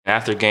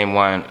After game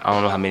one, I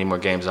don't know how many more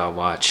games I'll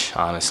watch,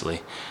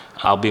 honestly.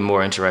 I'll be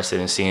more interested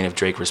in seeing if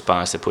Drake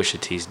responds to Pusha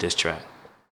T's diss track.